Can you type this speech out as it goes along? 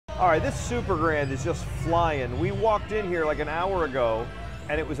All right, this Super Grand is just flying. We walked in here like an hour ago,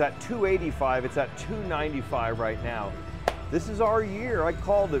 and it was at 285. It's at 295 right now. This is our year. I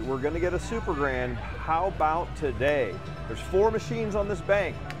called it. We're going to get a Super Grand. How about today? There's 4 machines on this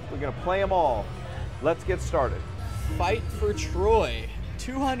bank. We're going to play them all. Let's get started. Fight for Troy,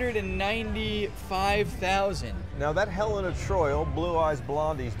 295,000. Now that Helen of Troy, old Blue Eyes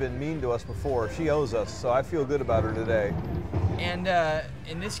Blondie's been mean to us before. She owes us, so I feel good about her today. And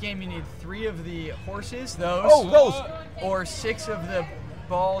in this game, you need 3 of the horses, those. Oh, those! Or 6 of the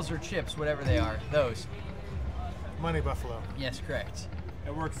balls or chips, whatever they are, those. Money Buffalo. Yes, correct.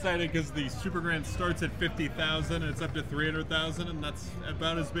 And we're excited because the Super Grand starts at 50,000 and it's up to 300,000, and that's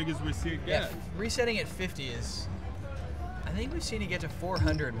about as big as we see it get. Yeah, resetting at 50 is, I think we've seen it get to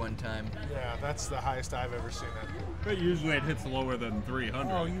 400 one time. Yeah, that's the highest I've ever seen it. But usually it hits lower than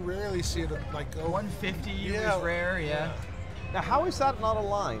 300. Oh, you rarely see it like go 150 Yeah. is rare, yeah. Now how is that not a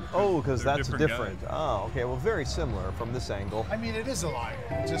line? Oh, because They're that's different different. Oh, okay, well very similar from this angle. I mean, it is a line.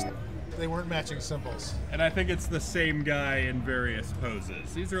 Just they weren't matching symbols. And I think it's the same guy in various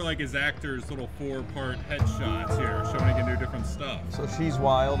poses. These are like his actor's little 4-part headshots here, showing he can do different stuff. So she's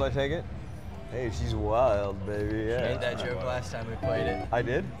wild, I take it? Hey, she's wild, baby, yeah. Made that joke last time we played it. I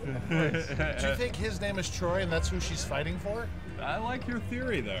did? Do you think his name is Troy and that's who she's fighting for? I like your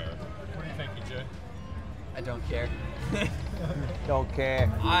theory there. What do you think, EJ? I don't care. Don't care.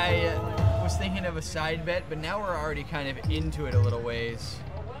 I was thinking of a side bet, but now we're already kind of into it a little ways.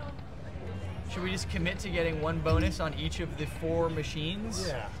 Should we just commit to getting 1 bonus on each of the 4 machines?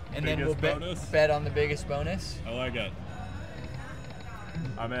 Yeah. And then we'll Biggest bonus? bet on the biggest bonus? I like it.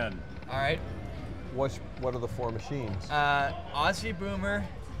 I'm in. All right. What are the 4 machines? Aussie Boomer,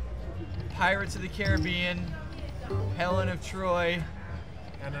 Pirates of the Caribbean, Helen of Troy,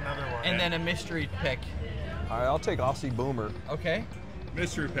 And another one. and then a mystery pick. All right, I'll take Aussie Boomer. Okay.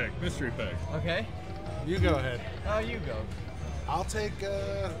 Mystery pick, mystery pick. Okay. You go ahead. Oh, you go. I'll take,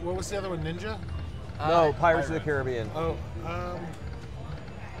 what was the other one, Ninja? No, Pirates of the Pirate. Caribbean. Oh,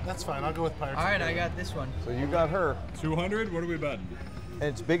 that's fine. I'll go with Pirates. All of right, the I Caribbean. got this one. So you got her. 200? What are we betting? And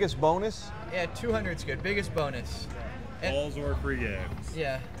it's biggest bonus? Yeah, 200's good. Biggest bonus. And- Balls or free games?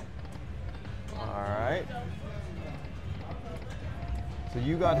 Yeah. All right. So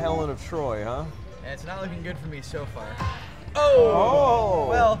you got Helen of Troy, huh? And it's not looking good for me so far. Oh!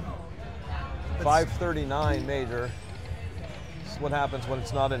 Well, 539 major. This is what happens when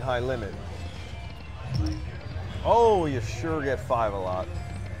it's not in high limit. Oh, you sure get 5 a lot.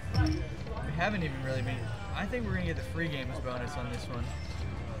 we haven't even really been. I think we're going to get the free games bonus on this one.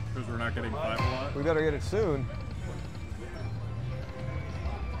 Because we're not getting 5 a lot? We better get it soon.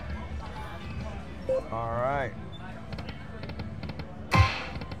 All right.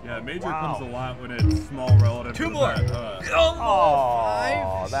 Yeah, major Wow. comes a lot when it's small relative to 2 the more. back hook.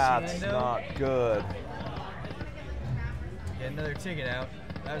 Oh, 5. that's Sando. not good. Get another ticket out.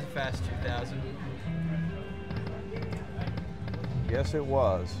 That was a fast 2,000. Yes, it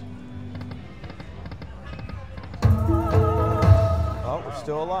was. Oh, we're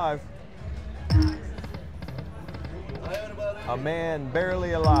still alive. A man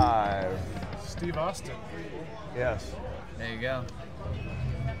barely alive. Steve Austin. Yes. There you go.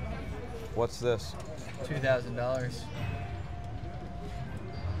 What's this? $2,000.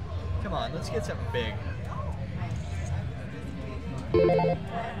 Come on, let's get something big.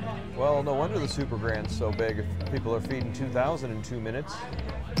 Well, no wonder the Super Grand's so big if people are feeding 2,000 in 2 minutes.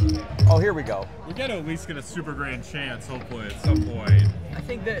 Oh, here we go. We gotta at least get a super grand chance, hopefully, at some point. I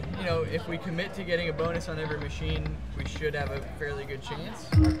think that, you know, if we commit to getting a bonus on every machine, we should have a fairly good chance.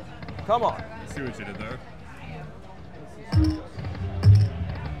 Come on. See what you did there.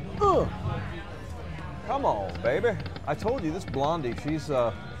 Ugh. Come on, baby. I told you this Blondie, she's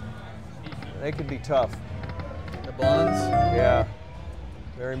they can be tough. The blondes. Yeah.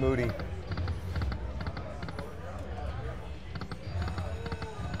 Very moody.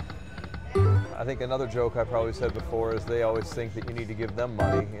 I think another joke I probably said before is they always think that you need to give them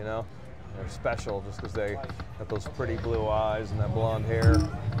money, you know? They're special just because they got those pretty blue eyes and that blonde hair.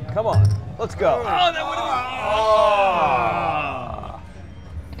 Come on, let's go. Oh, that would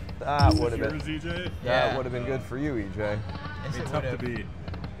have That would have been. Yours, EJ? That Yeah. would have been good for you, EJ. Yes, Be it tough to would've. beat.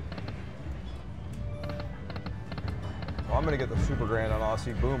 Well, I'm gonna get the Super Grand on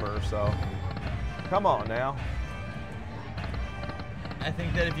Aussie Boomer, so come on now. I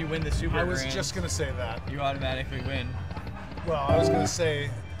think that if you win the Super I was Grand, just going to say that. you automatically win. Well, I was going to say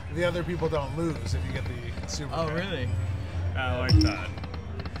the other people don't lose if you get the Super Oh, Grand. really? I like that.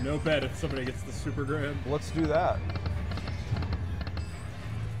 No bet if somebody gets the super grand. Let's do that.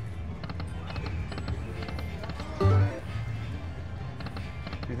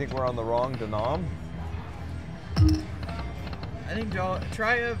 you think we're on the wrong denom? I think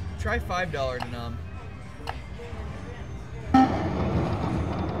try $5 denom.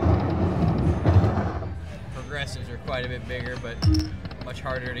 Progressives are quite a bit bigger, but much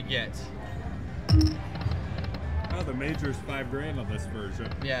harder to get. Oh, the major's $5,000 on this version.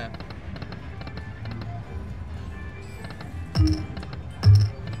 Yeah.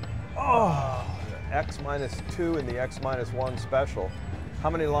 Oh, X -2 and the X -1 special. How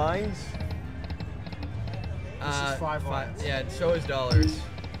many lines? This is 5 lines. Yeah, so is dollars.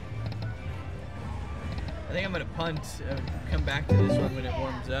 I think I'm gonna punt. Come back to this one when it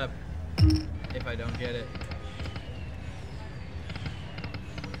warms up. If I don't get it.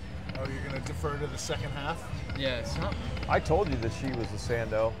 Oh, you're gonna defer to the second half? Yeah, something. I told you that she was a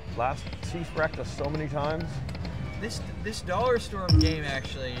Sando. She's wrecked us so many times. This Dollar Storm game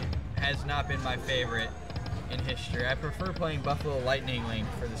actually has not been my favorite in history. I prefer playing Buffalo Lightning Link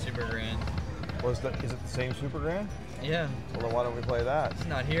for the Super Grand. Is it the same Super Grand? Yeah, Well, then why don't we play that? it's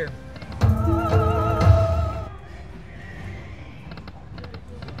not here.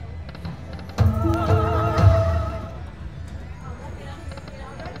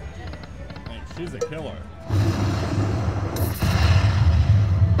 Like, she's a killer.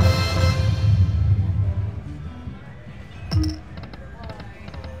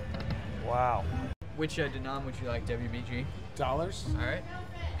 Wow. Which denom would you like, WBG? Dollars? All right.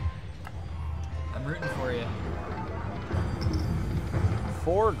 I'm rooting for you.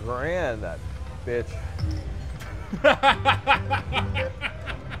 $4,000, that bitch.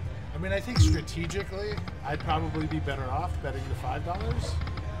 I mean, I think strategically, I'd probably be better off betting the $5.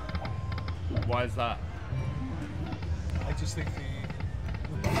 Why is that? I just think the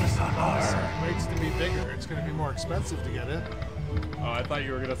bonus rates to be bigger. It's going to be more expensive to get it. Oh, I thought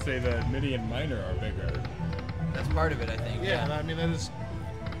you were gonna say the mini and minor are bigger. That's part of it, I think. Yeah, and I mean,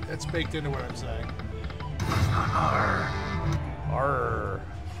 that's baked into what I'm saying. Arr.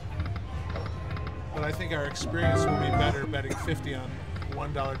 But I think our experience will be better betting 50 on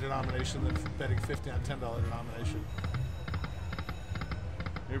 $1 denomination than betting 50 on $10 denomination.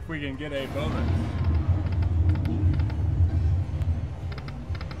 If we can get a bonus.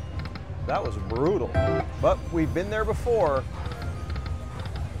 That was brutal. But we've been there before.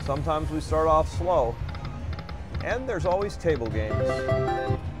 Sometimes we start off slow. And there's always table games.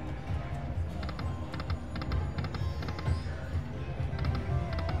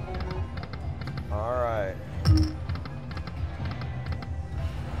 All right.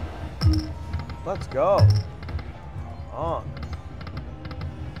 Let's go. On.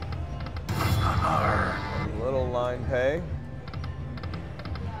 Little line pay.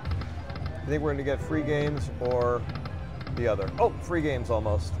 You think we're going to get free games or the other? Oh, free games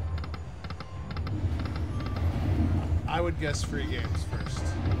almost. I would guess free games first.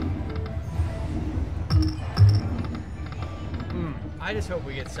 I just hope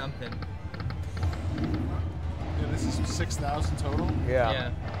we get something. Yeah, this is 6,000 total. Yeah.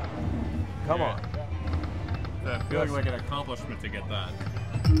 Yeah. Come Yeah. on. Feeling like an accomplishment to get that.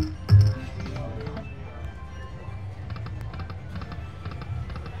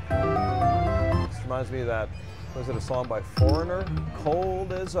 This reminds me of that, was it a song by Foreigner?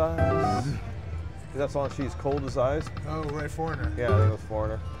 Cold as Ice. Is that song She's Cold as Ice? Oh, right, Foreigner. Yeah, I think it was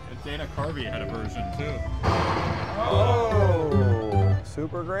Foreigner. And Dana Carvey had a version too. Oh!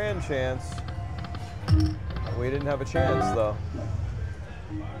 Super grand chance. We didn't have a chance though.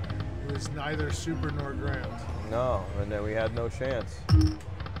 It was neither super nor grand. No, and then we had no chance.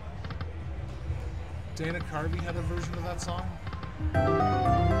 Dana Carvey had a version of that song?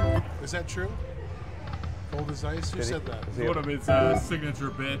 Is that true? Cold as Ice? Who Did he- said that? is he- One of his signature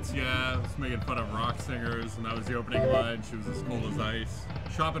bits, yeah, was making fun of rock singers, and that was the opening line. She was as cold as ice.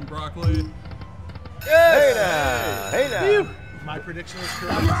 Chopping broccoli. Hey now! Hey now! My prediction was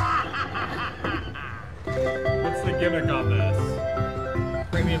correct. What's the gimmick on this?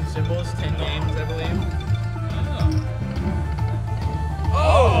 Premium symbols, 10 games, I believe.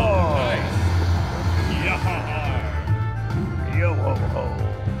 Oh! Nice. Yeah. Yo ho ho.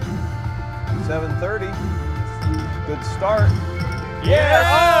 7:30. Good start. Yes!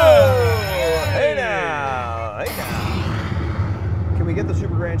 Oh! Hey now! Hey now! Can we get the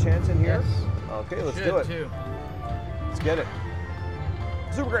Super Grand Chance in here? Yes. Okay, let's Should, do it. too. Let's get it.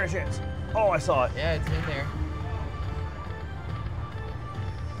 Super Grand Chance. Oh, I saw it. Yeah, it's in there.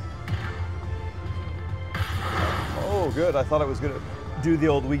 Oh, good. I thought it was going to do the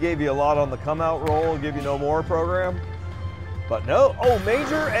old, we gave you a lot on the come out roll, give you no more program. But no. Oh,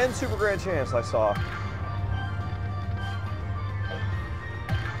 Major and Super Grand Chance I saw.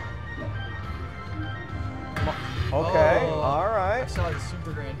 Okay, Oh, all I right. saw the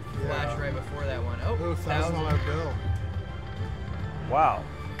Super Grand flash right before that one. Oh, Ooh, $1,000 bill. Wow.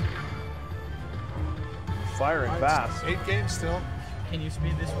 Firing fast. 8 games still. Can you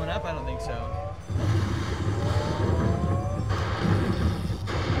speed this one up? I don't think so.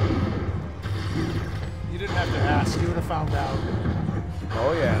 You didn't have to ask. You would have found out.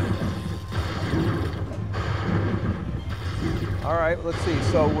 Oh yeah. All right, let's see.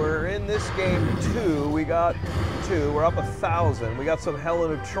 So we're in this game 2. We got 2. We're up 1,000. We got some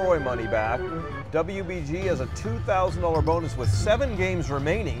Helen of Troy money back. WBG has a $2,000 bonus with 7 games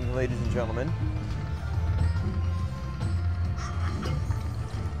remaining, ladies and gentlemen.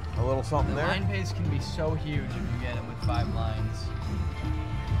 A little something The there. line pays can be so huge if you get them with 5 lines.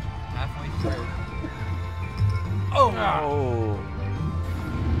 Halfway through. Oh! Oh.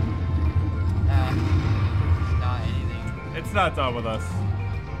 It's not anything. It's not done with us.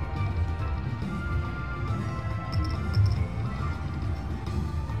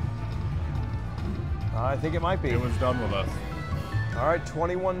 I think it might be. It was done with us. All right,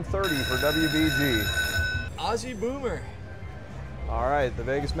 2130 for WBG. Aussie Boomer. All right, the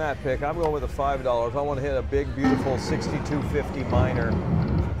Vegas Matt pick. I'm going with a $5. I want to hit a big, beautiful 6250 minor.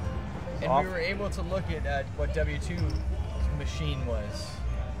 And Off. we were able to look at what W2's machine was.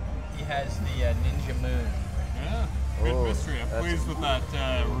 He has the Ninja Moon. Yeah, good Oh, mystery. I'm that's- pleased with that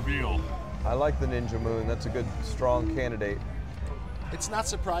reveal. I like the Ninja Moon. That's a good, strong candidate. It's not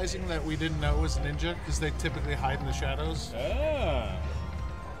surprising that we didn't know it was Ninja because they typically hide in the shadows. Ah.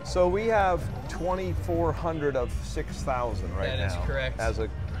 So we have 2,400 of 6,000 right now. That is correct.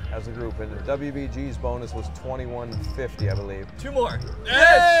 As a group, and the WBG's bonus was 2,150, I believe. 2 more.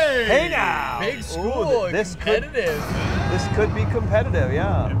 Hey! Hey now! Big school, Ooh, this could be competitive,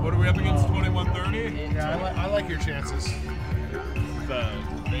 yeah. And what are we up against? 2130? Yeah, I like your chances. The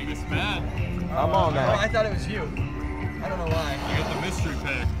Vegas Matt. Come on Oh, now. I thought it was you. I don't know why. You get the mystery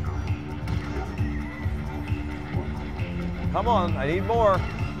pick. Come on, I need more.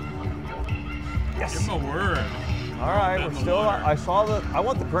 Give Yes. him a word. All right, Bet we're the still. water. I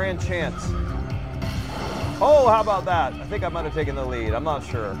want the grand chance. Oh, how about that? I think I might have taken the lead. I'm not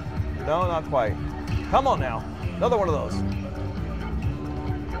sure. No, not quite. Come on now. Another one of those.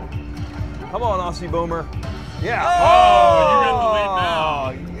 Come on, Aussie Boomer. Yeah. Oh, you got the lead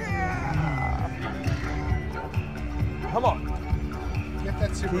now. Yeah. Come on. Get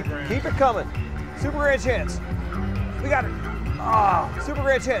that super grand. Keep it coming. Super grand chance. We got it. Ah, super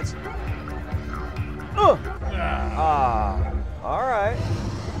grand chance. Ah. All right.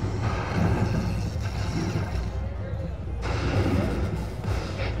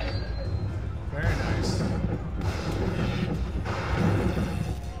 Very nice.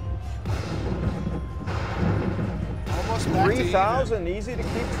 Almost back to 3,000, easy to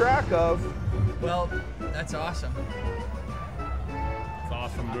keep track of. Well, that's awesome. It's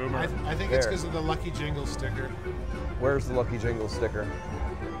awesome, even. Boomer. I think it's There. because of the Lucky Jingle sticker. Where's the Lucky Jingle sticker?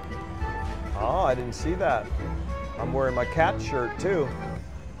 Oh, I didn't see that. I'm wearing my cat shirt too.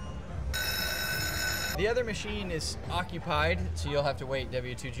 The other machine is occupied, so you'll have to wait,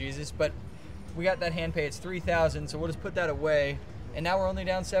 W2 Jesus. But we got that hand pay. It's 3,000, so we'll just put that away. And now we're only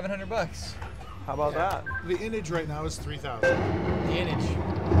down 700 bucks. How about that? The innage right now is 3,000. The innage.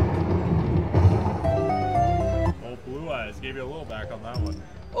 Old Blue Eyes gave you a little back on that one.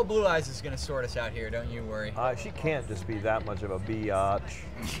 Oh, Blue Eyes is gonna sort us out here. Don't you worry. She can't just be that much of a biatch.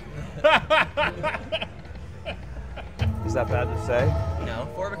 Is that bad to say? No,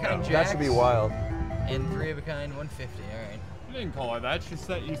 4 of a kind That jacks. should be wild. And 3 of a kind 150. All right. You didn't call her that.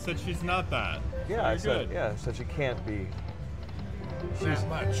 You said she's not that. Yeah, So I you're said. good. Yeah, so she can't be. That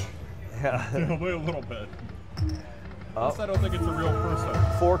much. Yeah. Wait a little bit. Oh, Plus, I don't think it's a real person.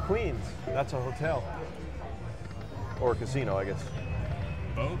 4 queens. That's a hotel. Or a casino, I guess.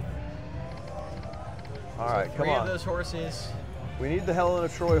 Both. All right, come 3 of on. those horses. We need the Helen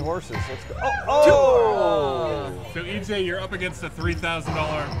of Troy horses. Let's go. Oh! So EJ, you're up against a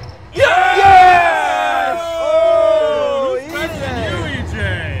 $3,000. Yes! Oh, Who's better than you,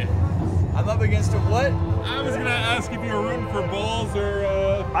 EJ? I'm up against a what? I was gonna ask if you were rooting for balls or.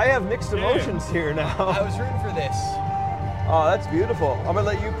 I have mixed emotions here I now. was rooting for this. Oh, that's beautiful. I'm gonna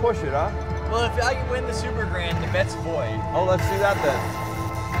let you push it, huh? Well, if I can win the Super Grand, the bet's void. Oh, let's do that then.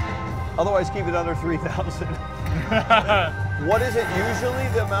 Otherwise, keep it under 3,000. What is it usually,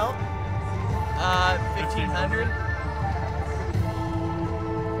 the amount? 1,500.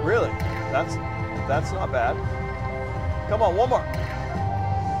 Really? That's not bad. Come on, one more.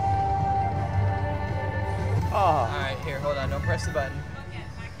 All Ah, right, here, hold on. Don't press the button.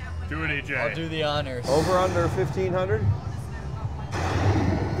 Do it, EJ. I'll do the honors. over under 1,500.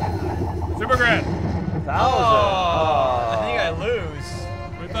 Super Grand. 1,000. Oh, I Ah. think I lose.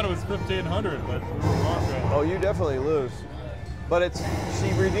 thought it was 1,500, but we were wrong. Oh, you definitely lose. But it's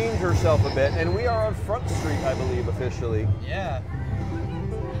she redeemed herself a bit, and we are on Front Street, I believe, officially. Yeah.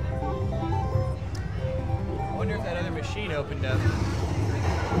 I wonder if that other machine opened up.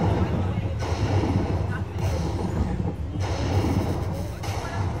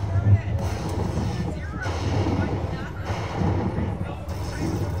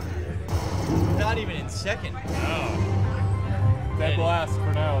 Not even in second. Dead last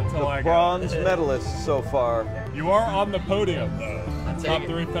for now until I The go. bronze medalists so far. You are on the podium, though. take Top it.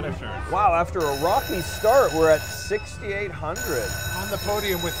 3 finishers. Wow, after a rocky start, we're at 6,800. On the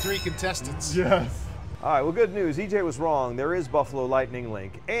podium with 3 contestants. Yes. All right, well, good news. EJ was wrong. There is Buffalo Lightning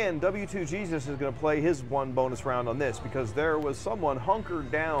Link. And W2 Jesus is going to play his one bonus round on this because there was someone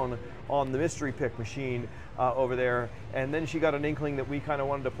hunkered down on the mystery pick machine over there. And then she got an inkling that we kind of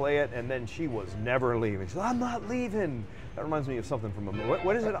wanted to play it, and then she was never leaving. She said, I'm not leaving. That reminds me of something from a movie.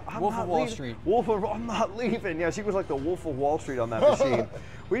 What is it? Wolf of Wall Street. I'm not leaving. Yeah, she was like the Wolf of Wall Street on that machine.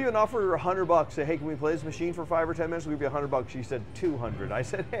 We even offered her $100. Say, hey, can we play this machine for 5 or 10 minutes? We'll give you $100. She said 200. I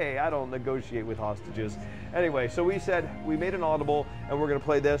said, hey, I don't negotiate with hostages. Anyway, so we said we made an audible, and we're going to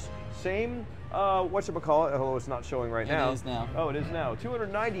play this same. Whatchamacallit, although it's not showing right now. It is now. Oh, it is now.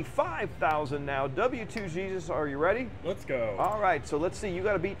 295,000 now. W2 Jesus, are you ready? Let's go. All right, so let's see. You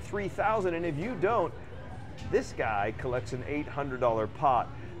got to beat 3,000, and if you don't, this guy collects an $800 pot.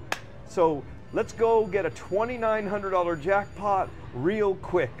 So let's go get a $2,900 jackpot real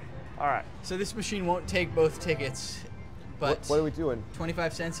quick. All right. So this machine won't take both tickets, but What are we doing?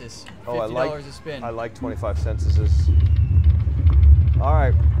 25 cents is $50 Oh, I like a spin. I like 25 cents. All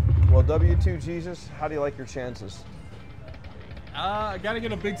right. Well, W2 Jesus, how do you like your chances? I gotta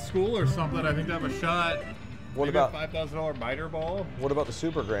get a big school or something. I think to have a shot. What Maybe about a $5,000 miter ball? what about the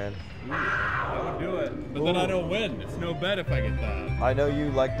Super Grand? I would do it. But then I don't win. It's no bet if I get that. I know you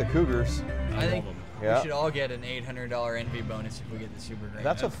like the Cougars. I think Yeah. we should all get an $800 envy bonus if we get the Super Grand.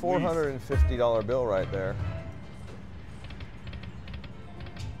 That's a $450 bill right there.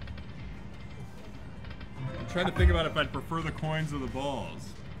 I'm trying to think about if I'd prefer the coins or the balls.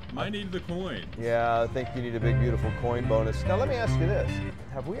 Might need the coin. Yeah, I think you need a big, beautiful coin bonus. Now, let me ask you this.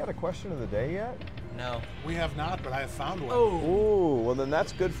 Have we had a question of the day yet? No. We have not, but I have found one. Oh. Ooh, well, then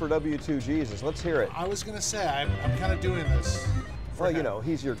that's good for W2 Jesus. Let's hear it. I was going to say, I'm kind of doing this. for Well, you him. know,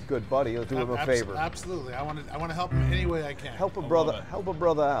 he's your good buddy. Let's do him a favor. Absolutely. I want to help him any way I can. Help a love brother. it. Help a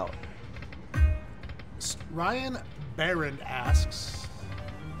brother out. Ryan Barron asks,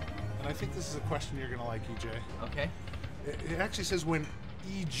 and I think this is a question you're going to like, EJ. Okay. It actually says when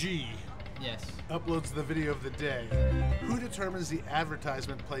EG Yes. uploads the video of the day, who determines the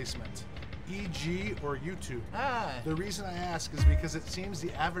advertisement placement? EG or YouTube? Ah. The reason I ask is because it seems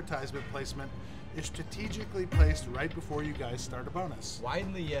the advertisement placement is strategically placed right before you guys start a bonus.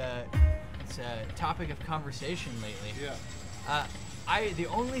 Widely, it's a topic of conversation lately. Yeah. The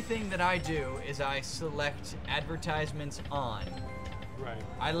only thing that I do is I select advertisements on. Right.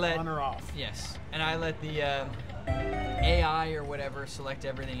 I let on or off. Yes, and I let the AI or whatever select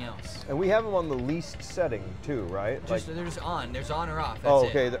everything else. And we have him on the least setting too, right? Just there's on. There's on or off. That's oh,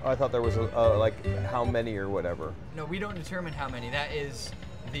 it. okay. I thought there was a like how many or whatever. No, we don't determine how many. That is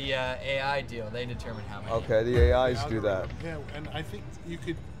the AI deal. They determine how many. Okay, the AIs do that. Yeah, and I think you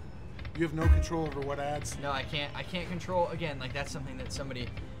have no control over what ads. No, I can't. I can't control. Again, like that's something that somebody.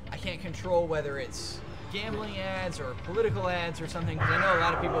 I can't control whether it's gambling ads or political ads or something. Because I know a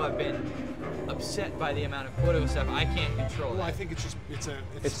lot of people have been upset by the amount of political stuff. I can't control Well, that. I think it's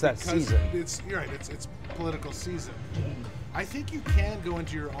that because season. You're right. It's political season. I think you can go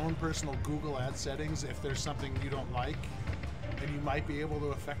into your own personal Google ad settings if there's something you don't like, and you might be able to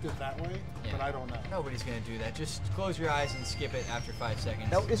affect it that way. Yeah. But I don't know. Nobody's gonna do that. Just close your eyes and skip it after 5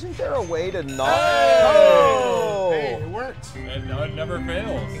 seconds. Now, isn't there a way to not? Hey, it worked. And it never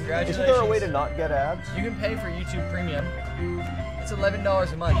fails. Congratulations. Isn't there a way to not get ads? You can pay for YouTube Premium. It's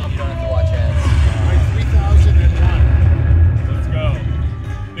 $11 a month and you don't have to watch ads. All right, 3,001. Let's go.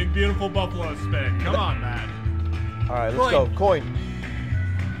 Big, beautiful buffalo spin. Come on, man. All right, let's go. Coin.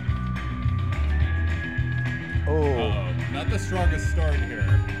 Oh, Uh-oh. Not the strongest start here.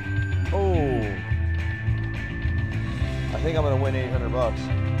 oh. I think I'm gonna win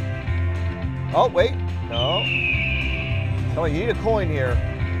 $800. Oh, wait. No. Come on, you need a coin here.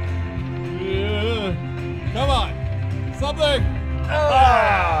 Yeah. Come on. Something.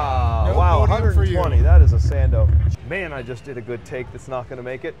 Ah! No Wow, podium for you. 120. That is a Sando. Man, I just did a good take that's not gonna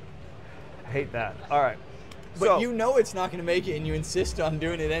make it. I hate that. All right. But So, you know it's not going to make it and you insist on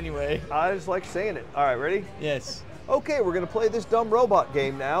doing it anyway. I just like saying it. All right, ready? Yes. Okay, we're going to play this dumb robot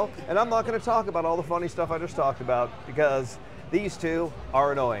game now, and I'm not going to talk about all the funny stuff I just talked about because These two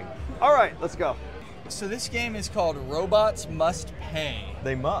are annoying. All right, let's go. So this game is called Robots Must Pay.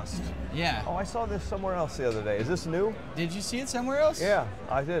 They must. Yeah. Oh, I saw this somewhere else the other day. Is this new? Did you see it somewhere else? Yeah,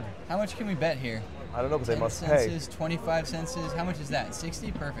 I did. How much can we bet here? I don't know, but they 10 must pay. cents, 25 cents. How much is that?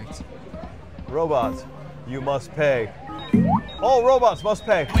 60? Perfect. Robots, you must pay. All robots must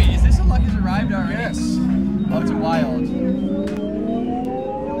pay. Wait, is this a Luck Has Arrived already? Yes. Oh, it's a wild.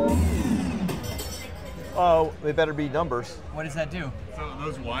 Oh, they better be numbers. What does that do? So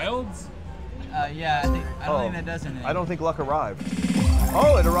those wilds? Yeah, I don't think that does anything. I don't think luck arrived.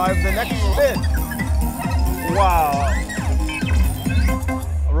 Oh, it arrived the next spin. Wow.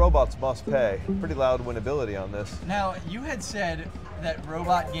 Robots must pay. Pretty loud winnability on this. Now, you had said that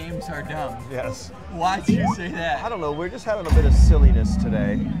robot games are dumb. Yes. Why'd you say that? I don't know, we're just having a bit of silliness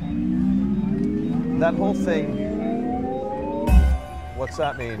today. That whole thing, what's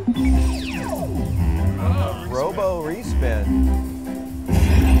that mean? Robo respin.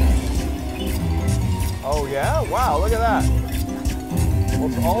 Oh yeah? Wow, look at that.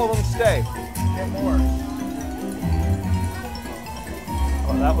 Well, all of them stay. Get more.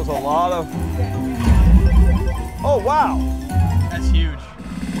 Oh, that was a lot of... Oh, wow. That's huge.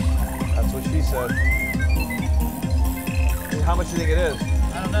 That's what she said. How much do you think it is?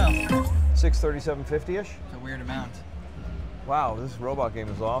 I don't know. 637.50-ish? It's a weird amount. Wow, this robot game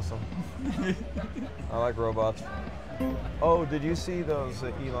is awesome. I like robots. Oh, did you see those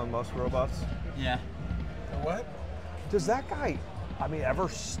Elon Musk robots? Yeah. What? Does that guy, ever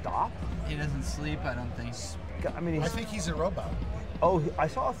stop? He doesn't sleep, I don't think. I think he's a robot. Oh, I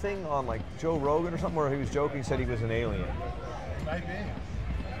saw a thing on like Joe Rogan or something where he was joking, said he was an alien. Might be.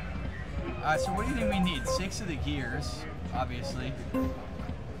 So what do you think we need? 6 of the gears, obviously.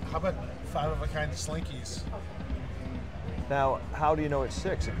 How about 5 of a kind of slinkies? Now, how do you know it's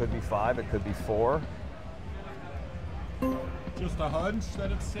 6? It could be 5, it could be 4. Just a hunch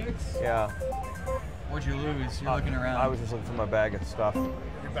that it's 6? Yeah. What'd you lose? You're looking around. I was just looking for my bag of stuff.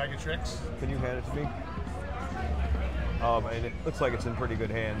 Your bag of tricks? Can you hand it to me? And it looks like it's in pretty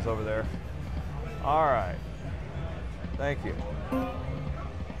good hands over there. All right. Thank you. All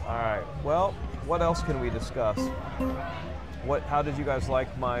right. Well, what else can we discuss? How did you guys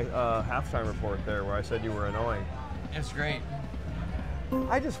like my halftime report there where I said you were annoying? It's great.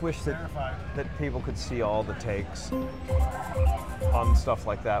 I just wish Verified. that people could see all the takes on stuff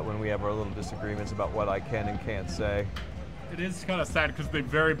like that when we have our little disagreements about what I can and can't say. It is kind of sad because the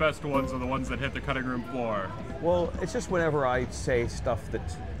very best ones are the ones that hit the cutting room floor. Well, it's just whenever I say stuff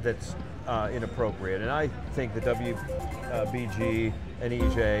that's inappropriate, and I think the WBG and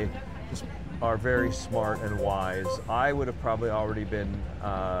EJ just are very smart and wise. I would have probably already been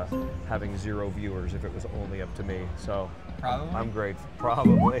having 0 viewers if it was only up to me. So Probably. I'm grateful.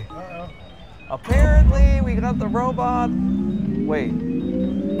 Probably. Uh-oh. Apparently, we got the robot. Wait,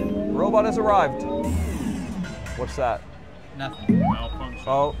 robot has arrived. What's that? Nothing. Malfunction.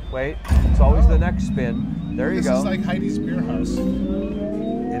 Oh, wait. It's always the next spin. There you This go. is like Heidi's Beer House.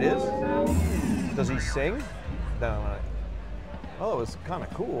 It is? Does he sing? No. Oh, it was kind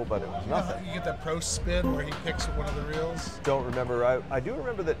of cool, but it was nothing. You get that pro spin where he picks one of the reels. Don't remember. I do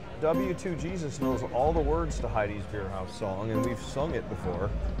remember that W2 Jesus knows all the words to Heidi's Beer House song, and we've sung it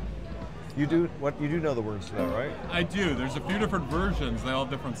before. You do know the words to that, right? I do. There's a few different versions. They all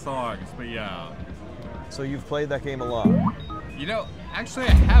have different songs, but yeah. So you've played that game a lot. You know, actually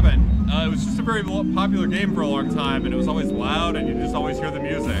I haven't. It was just a very popular game for a long time, and it was always loud, and you just always hear the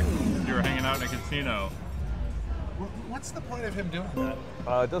music if you were hanging out in a casino. What's the point of him doing that?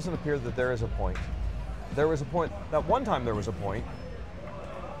 It doesn't appear that there is a point. There was a point. That one time there was a point.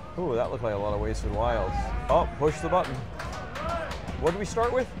 Ooh, that looked like a lot of wasted wilds. Oh, push the button. What did we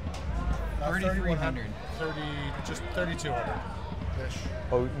start with? 3,300. 30, just 3,200-ish.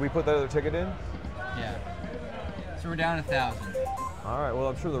 Oh, we put that other ticket in? Yeah. So we're down 1,000. All right, well,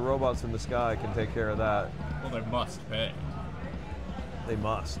 I'm sure the robots in the sky can take care of that. Well, they must pay. They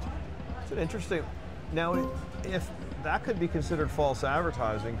must. It's an interesting. Now, if that could be considered false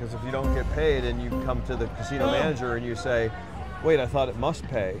advertising, because if you don't get paid and you come to the casino manager and you say, wait, I thought it must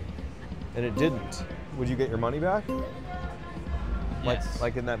pay, and it didn't, would you get your money back? Yes.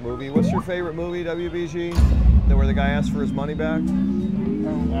 Like in that movie. What's your favorite movie, WBG? Where the guy asked for his money back?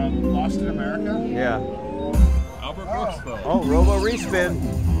 Lost in America? Yeah. Albert Brooks, though. Oh, Robo Respin.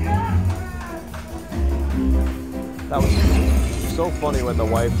 That was so funny when the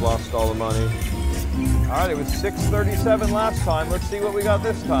wife lost all the money. All right, it was 637 last time. Let's see what we got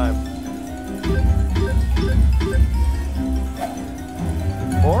this time.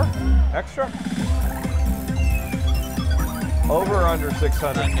 4? Extra? Over or under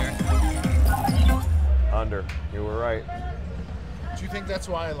 600? Under. Under. You were right. Do you think that's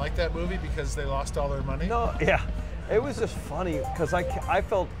why I like that movie? Because they lost all their money? No, yeah. It was just funny because I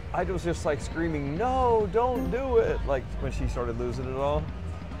felt, I was just like screaming, no, don't do it. Like when she started losing it all.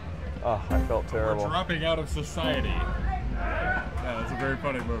 Oh, I felt We're terrible. dropping out of society. Yeah, that's a very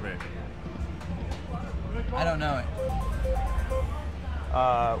funny movie. I don't know it.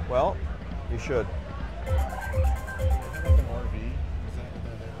 Well, you should. They had like an RV.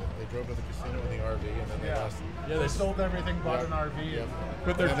 They drove to the casino in the RV and then they lost. Yeah, they sold everything, bought an RV. Yep.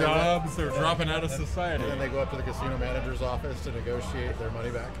 Quit their And then they jobs, they're dropping out of society. And then they go up to the casino manager's office to negotiate their money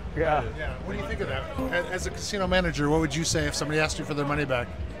back. Yeah. Yeah, what do you think of that? As a casino manager, what would you say if somebody asked you for their money back?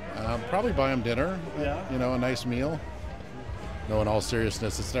 Probably buy them dinner. Yeah. You know, a nice meal. No, in all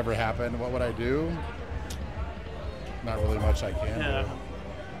seriousness, it's never happened. What would I do? Not really much I can do.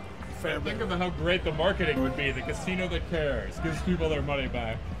 Think of how great the marketing would be. The casino that cares gives people their money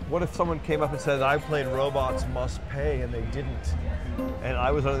back. What if someone came up and said, I played Robots Must Pay, and they didn't? And I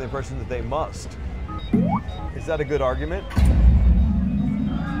was under the impression that they must. Is that a good argument?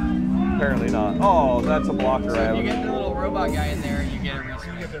 Apparently not. Oh, that's a blocker. So if you get the little robot guy in there, you get a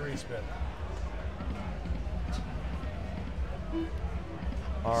respin. You get the respin.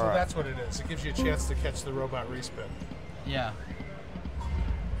 All So right. that's what it is. It gives you a chance to catch the robot respin. Yeah.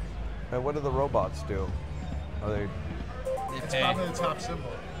 And what do the robots do? Are they? They It's pay. probably the top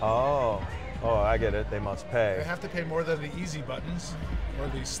symbol. Oh, I get it. They must They pay. have to pay more than the easy buttons or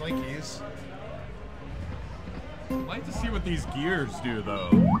the slinkies. I'd like to see what these gears do, though.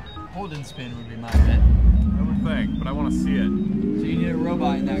 Hold and spin would be my bet. I would think, but I want to see it. So you need a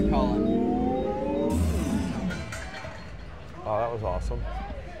robot in that column. Oh, that was awesome.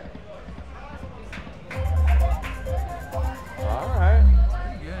 All right.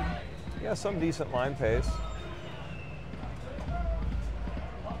 Pretty good. Yeah, some decent line pace.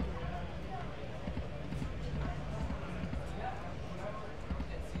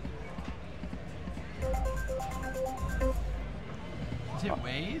 Is it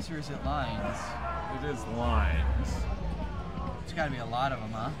ways or is it lines? It is lines. There's got to be a lot of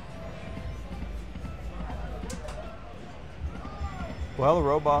them, huh? Well, the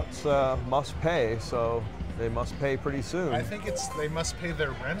robots must pay, so they must pay pretty soon. I think it's they must pay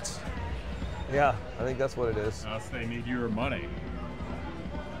their rent. Yeah, I think that's what it is. Thus, they need your money.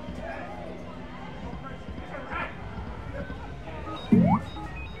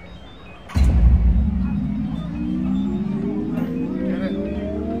 Get it?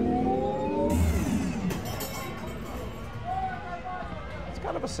 It's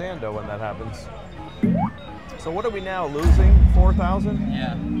kind of a sando when that happens. So what are we now losing? 4,000?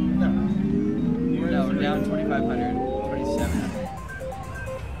 Yeah. No. No, we're down 2,500, 2,700.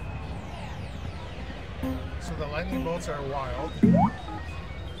 So the lightning bolts are wild.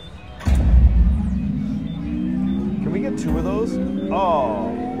 Can we get 2 of those?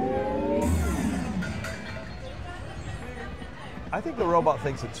 Oh. I think the robot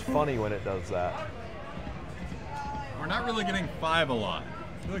thinks it's funny when it does that. We're not really getting 5 a lot.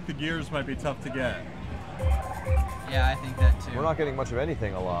 I feel like the gears might be tough to get. Yeah, I think that too. We're not getting much of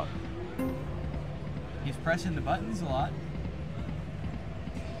anything a lot. He's pressing the buttons a lot.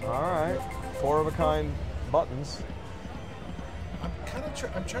 All right. 4 of a kind buttons. I'm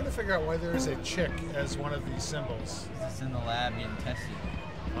trying to figure out why there is a chick as one of these symbols. It's in the lab getting tested.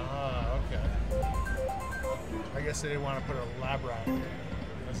 Ah, okay. I guess they didn't want to put a lab rat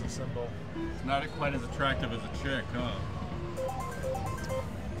as a symbol. It's not quite as attractive as a chick, huh?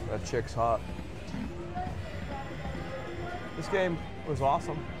 That chick's hot. This game was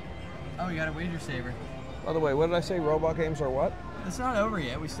awesome. Oh, we got a wager saver. By the way, what did I say? Robot games are what? It's not over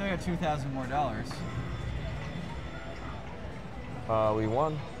yet. We still got $2,000 more. We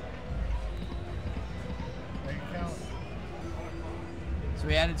won. Make it count. So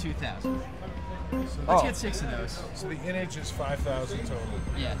we added 2,000. So, Let's Oh. get 6 of those. so the innage is 5,000 total.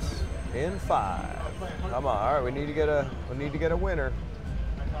 Yes. In 5. Come on. All right, we need to get a winner.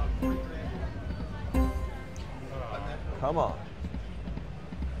 Come on.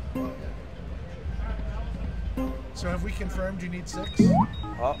 So have we confirmed you need 6?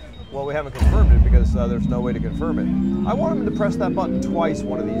 Oh, well, we haven't confirmed it because there's no way to confirm it. I want him to press that button twice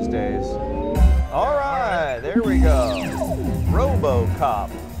one of these days. All right, there we go.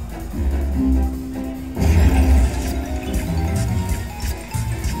 RoboCop.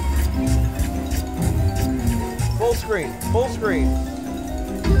 Full screen, full screen.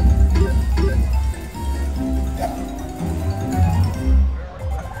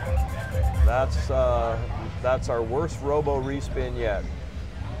 That's our worst Robo respin yet.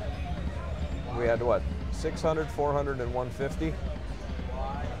 We had what? 600, 400, and 150.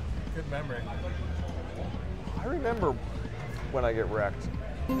 Good memory. I remember when I get wrecked.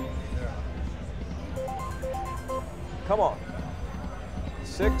 Come on.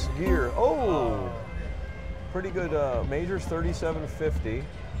 6 gear. Oh, pretty good. Majors 3750.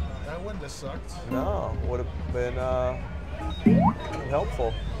 That wouldn't have sucked. No, would have been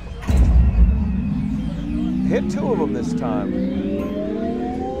helpful. Hit 2 of them this time.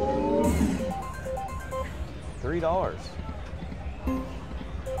 $3.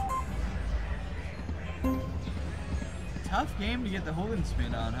 Tough game to get the holding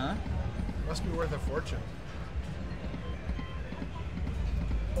spin on, huh? Must be worth a fortune.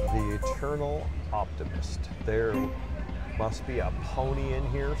 The Eternal Optimist. There must be a pony in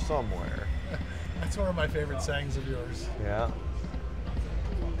here somewhere. That's one of my favorite sayings of yours. Yeah.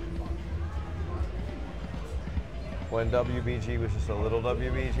 When WBG was just a little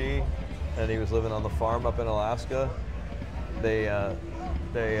WBG, and he was living on the farm up in Alaska, they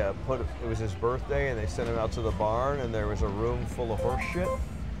put, it was his birthday, and they sent him out to the barn, and there was a room full of horse shit.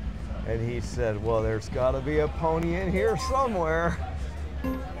 And he said, well, there's got to be a pony in here somewhere.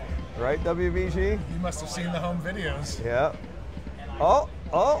 Right, WBG? You must have seen the home videos. Yeah. Oh,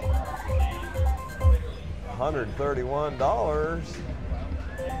 $131.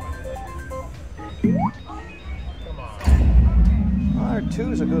 Come on. All right,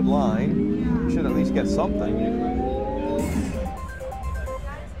 2's a good line. Should at least get something.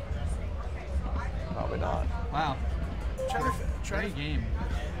 Probably not. Wow. Try Great game.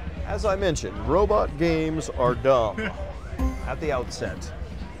 As I mentioned, robot games are dumb at the outset.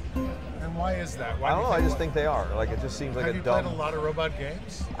 And why is that? Why I do don't you know, I just why- think they are. Like, it just seems like Have a you dumb... played a lot of robot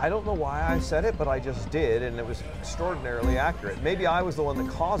games? I don't know why I said it, but I just did, and it was extraordinarily accurate. Maybe I was the one that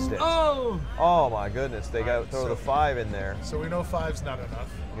caused it. Oh! Oh my goodness, they got throw the 5 in there. So we know 5's not enough.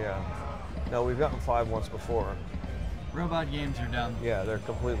 Yeah. No, we've gotten 5 once before. Robot games are dumb. Yeah, they're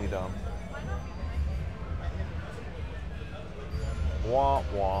completely dumb. Wah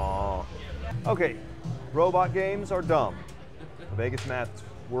wah. Okay, robot games are dumb. Vegas Matt's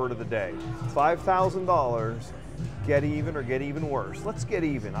word of the day. $5,000. Get even or get even worse. Let's get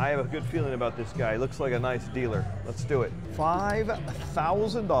even. I have a good feeling about this guy. He looks like a nice dealer. Let's do it.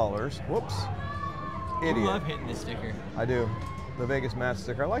 $5,000. Whoops. I Idiot. love hitting this sticker. I do. The Vegas Matt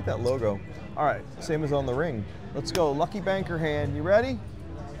sticker. I like that logo. All right, same as on the ring. Let's go. Lucky banker hand. You ready?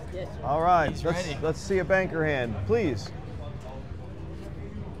 Yes. All right. He's let's ready. let's see a banker hand, please.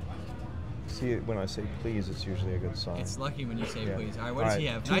 See, when I say please, it's usually a good sign. It's lucky when you say Yeah. please. All right, what All does right, he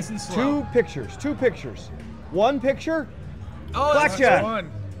have? two- Nice and slow. Two pictures. One picture, Oh, that's blackjack.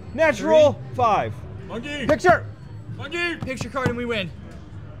 One. natural, 5. Monkey! Picture. Monkey! picture card and we win.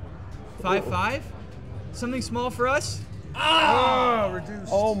 5-5? Something small for us? Oh,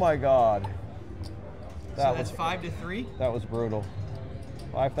 reduced. Oh my God. So That that's was 5-3. that was brutal.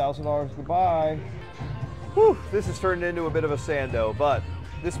 $5,000 goodbye. Whew, this has turned into a bit of a sando, but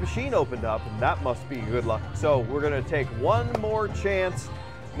this machine opened up, and that must be good luck. So we're gonna take one more chance.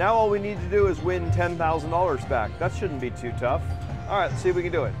 Now all we need to do is win $10,000 back. That shouldn't be too tough. All right, let's see if we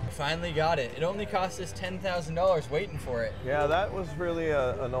can do it. Finally got it. It only cost us $10,000 waiting for it. Yeah, that was really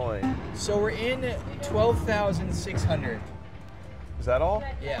annoying. So we're in 12,600. Is that all?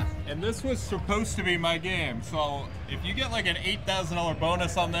 Yeah. And this was supposed to be my game, so if you get like an $8,000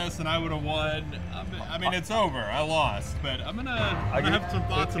 bonus on this and I would have won, I mean, it's over. I lost, but I'm gonna have some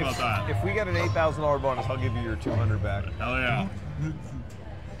thoughts about that. If we get an $8,000 bonus, I'll give you your 200 back. Hell yeah.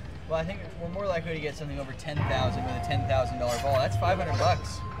 Well, I think we're more likely to get something over 10,000 with a $10,000 ball. That's 500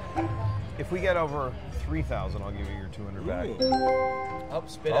 bucks. If we get over 3,000, I'll give you your 200 back. Oh,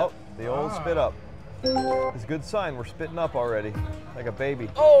 spit Oh, up. the old spit up. It's a good sign. We're spitting up already, like a baby.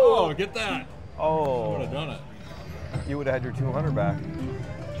 Oh, get that. I would Oh, have done it. you would have had your 200 back.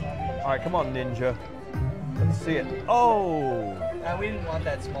 All right, come on, Ninja. Let's see it. Oh, We didn't want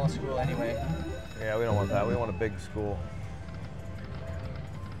that small school anyway. yeah, we don't want that. We want a big school.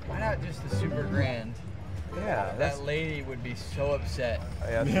 Why not just the super grand? Yeah, that's. That lady would be so upset.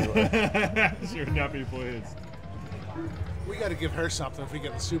 Yeah, she would. She would not be pleased. We got to give her something if we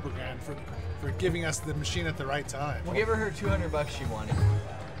get the Super Grand for giving us the machine at the right time. We'll give her 200 bucks she wanted.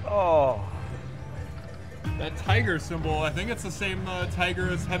 Oh, That tiger symbol, I think it's the same tiger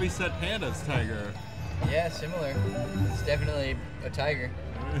as Heavyset Panda's tiger. Yeah, similar. It's definitely a tiger.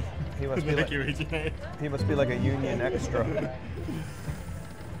 he must be Thank like, you, EJ. he must be like a union extra.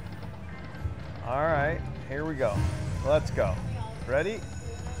 All right, here we go. Let's go. Ready?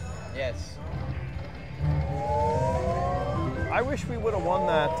 Yes. I wish we would have won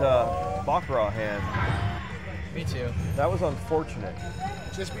that Baccarat hand. Me too. That was unfortunate.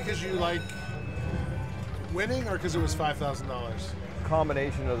 Just because you like winning or because it was $5,000?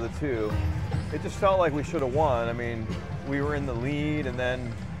 Combination of the two. It just felt like we should have won. I mean, we were in the lead, and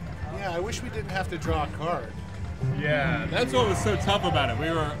then Yeah, I wish we didn't have to draw a card. Yeah, that's what was so tough about it. We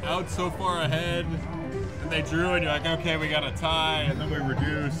were out so far ahead, and they drew, and you're like, okay, we got a tie, and then we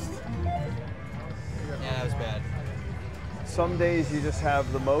reduced. Yeah, that was bad. some days you just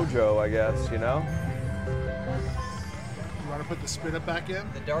have the mojo, I guess, you know? You want to put the spin up back in?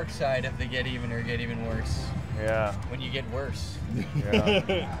 The dark side of the get even or get even worse. Yeah, When you get worse.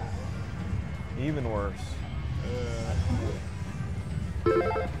 yeah. Even worse.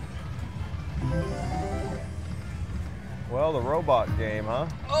 Well, the robot game, huh?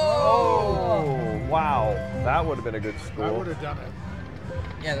 Oh, wow. That would have been a good I school. would have done it.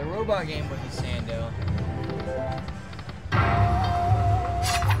 Yeah, the robot game was a Sando.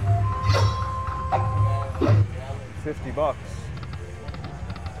 $50.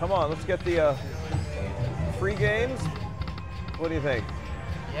 Come on, let's get the free games. What do you think?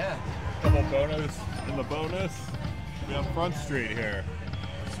 Yeah. Couple bonus in the bonus. We have Front Street here.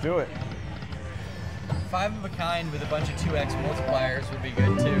 Let's do it. 5 of a kind with a bunch of 2x multipliers would be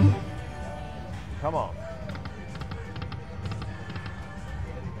good too. Come on.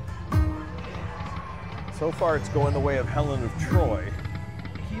 So far, it's going the way of Helen of Troy.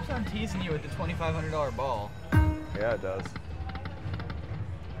 It keeps on teasing you with the $2,500 ball. Yeah, it does.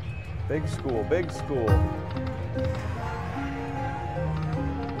 Big school, big school.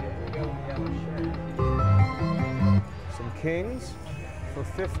 Some kings for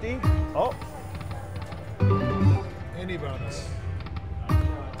 50. Oh, Any bonus.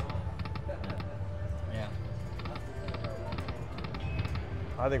 Yeah.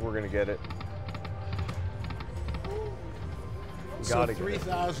 I think we're gonna get it. We So gotta get it.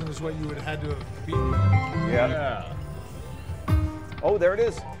 3,000 is what you would have had to have beaten. Yeah. Oh, there it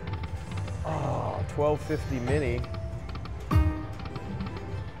is. Oh, 1250 mini.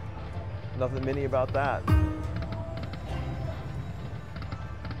 Nothing mini about that.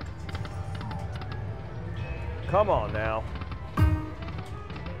 Come on now.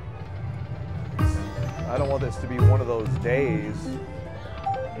 I don't want this to be one of those days.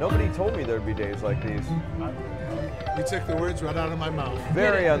 Nobody told me there'd be days like these. You took the words right out of my mouth.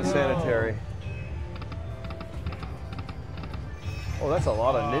 Very unsanitary. Oh, that's a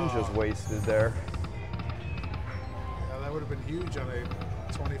lot of ninjas wasted there. Yeah, that would have been huge on a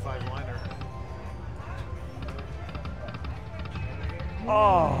 25 liner.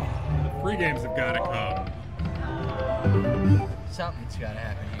 Oh, The free games have got to come. Something's gotta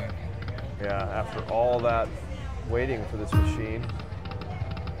happen here. yeah, after all that waiting for this machine.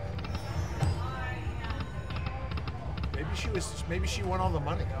 Maybe she won all the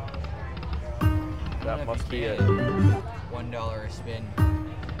money. That must be it. $1 a spin.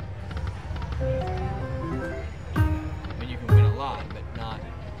 I mean, you can win a lot, but not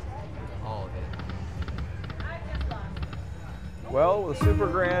all of it. Well, the Super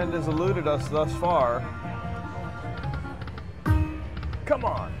Grand has eluded us thus far. Come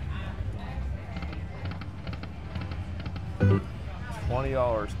on.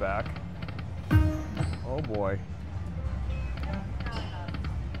 $20 back. Oh boy.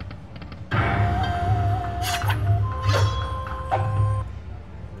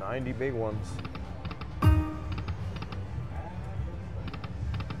 $90 big ones.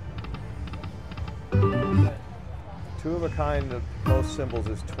 Two of a kind of most symbols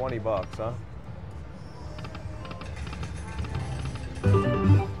is $20, huh?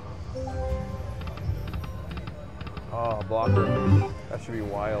 Oh, blocker. That should be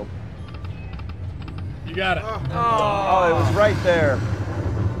wild. You got it. Oh, it was right there.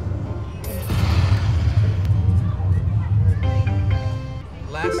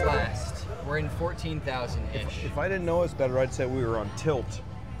 Last. We're in 14,000-ish. If I didn't know us better, I'd say we were on tilt.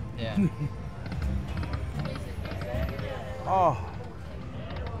 Yeah. Oh.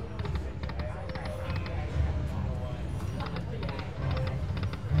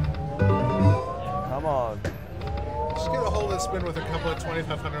 Come on. Just get a hold and spin with a couple of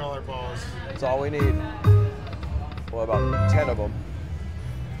 $2,500 balls. That's all we need. Well, about 10 of them.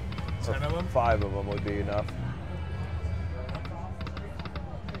 10 of them? 5 of them would be enough.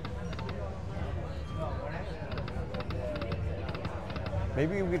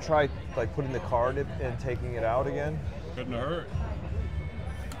 Maybe we could try like putting the card in and taking it out again. Couldn't hurt.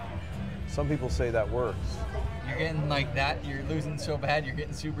 Some people say that works. You're getting like that. You're losing so bad. You're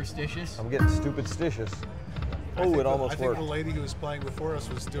getting superstitious. I'm getting stupid stitious. Oh, it almost I think worked. the lady who was playing before us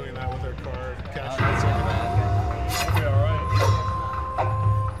was doing that with her card. Oh, Cashing that's it. not bad. That'll be all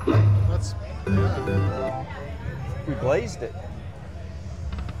right. That's, yeah. We blazed it.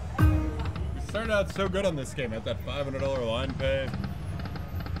 We started out so good on this game at that $500 line pay.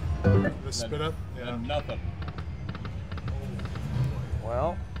 The spin up. Yeah. And nothing.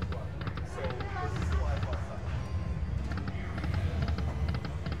 Well.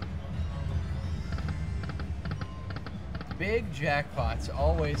 Big jackpots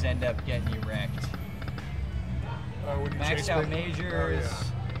always end up getting you wrecked. When you Maxed chase out big- majors,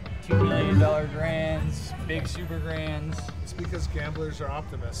 Oh, $2 million grands, big super grands. It's because gamblers are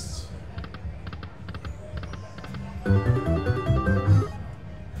optimists.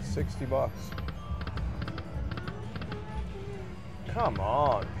 60 bucks. Come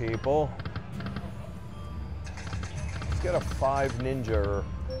on, people. Let's get a 5 ninja or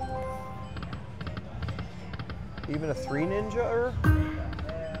even a 3 ninja or?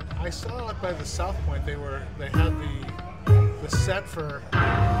 I saw it by the South Point. They had the set for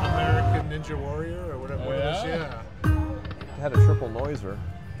American Ninja Warrior or whatever it is. Yeah. It had a triple noiser.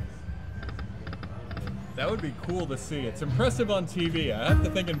 That would be cool to see. It's impressive on TV. I have to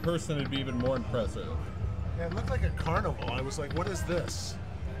think in person it'd be even more impressive. Yeah, it looked like a carnival. I was like, what is this?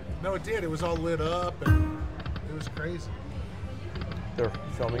 No, it did. It was all lit up and it was crazy. They're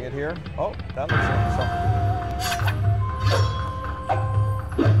filming it here. Oh, that looks like something.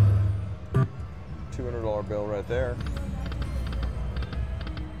 $200 bill right there.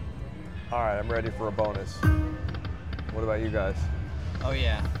 All right, I'm ready for a bonus. What about you guys? Oh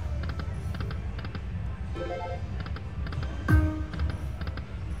yeah.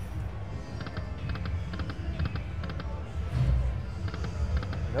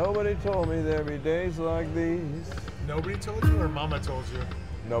 Nobody told me there'd be days like these. Nobody told you or Mama told you?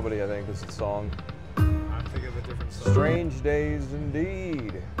 Nobody, I think, is the song. I'm thinking of a different song. Strange days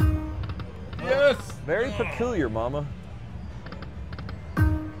indeed. Yes! Very peculiar, Mama. I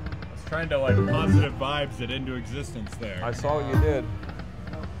was trying to like positive vibes it into existence there. I saw what you did.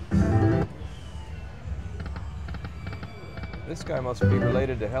 This guy must be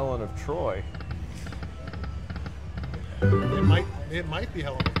related to Helen of Troy. It might be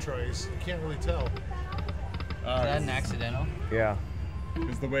Helen of Troy's. You can't really tell. Is that an accidental? Yeah.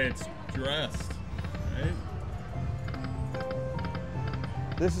 Is the way it's dressed, right?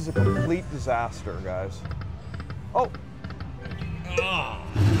 This is a complete disaster, guys. Oh! Ah.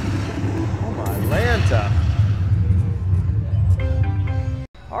 Oh my Lanta.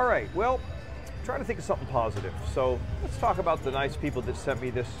 All right, well, I'm trying to think of something positive. So let's talk about the nice people that sent me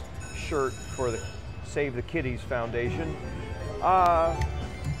this shirt for the Save the Kitties Foundation.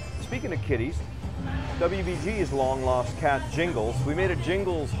 Speaking of kitties, WBG's long lost cat Jingles. We made a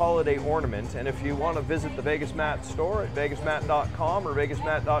Jingles holiday ornament, and if you want to visit the Vegas Mat store at vegasmat.com or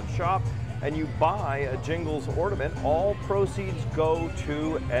vegasmat.shop and you buy a Jingles ornament, all proceeds go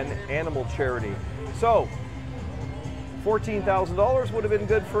to an animal charity. So, $14,000 would have been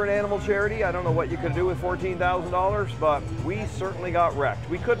good for an animal charity. I don't know what you could do with $14,000, but we certainly got wrecked.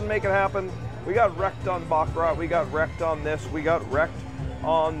 We couldn't make it happen. We got wrecked on Baccarat, we got wrecked on this, we got wrecked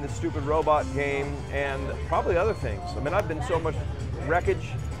on the stupid robot game, and probably other things. I mean, I've been so much wreckage,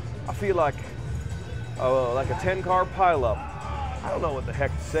 I feel like a 10-car pileup. I don't know what the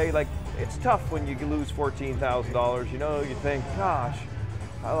heck to say. Like, it's tough when you lose $14,000. You know, you think, gosh,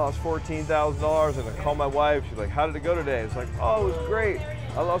 I lost $14,000, and I call my wife. She's like, "How did it go today?" It's like, "Oh, it was great.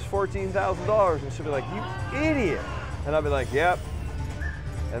 I lost $14,000," and she'll be like, "You idiot," and I'll be like, "Yep."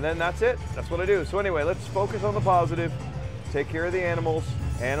 And then that's it. That's what I do. So anyway, let's focus on the positive. Take care of the animals.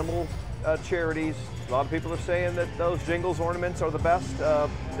 Animal charities. A lot of people are saying that those Jingles ornaments are the best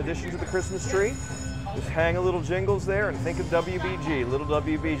addition to the Christmas tree. Just hang a little Jingles there and think of WBG. Little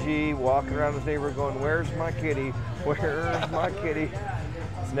WBG walking around his neighborhood going, "Where's my kitty? Where's my kitty?"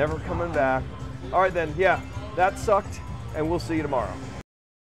 It's never coming back. All right then, yeah, that sucked, and we'll see you tomorrow.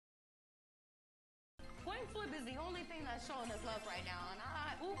 Coin flip is the only thing that's showing us love right now, and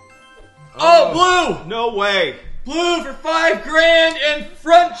Oh, Blue! No way. Blue for $5 grand and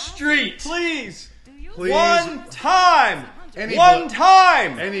Front Street. Please. Please. One time. Any One blue.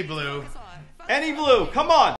 time. Any blue. Any blue. Come on.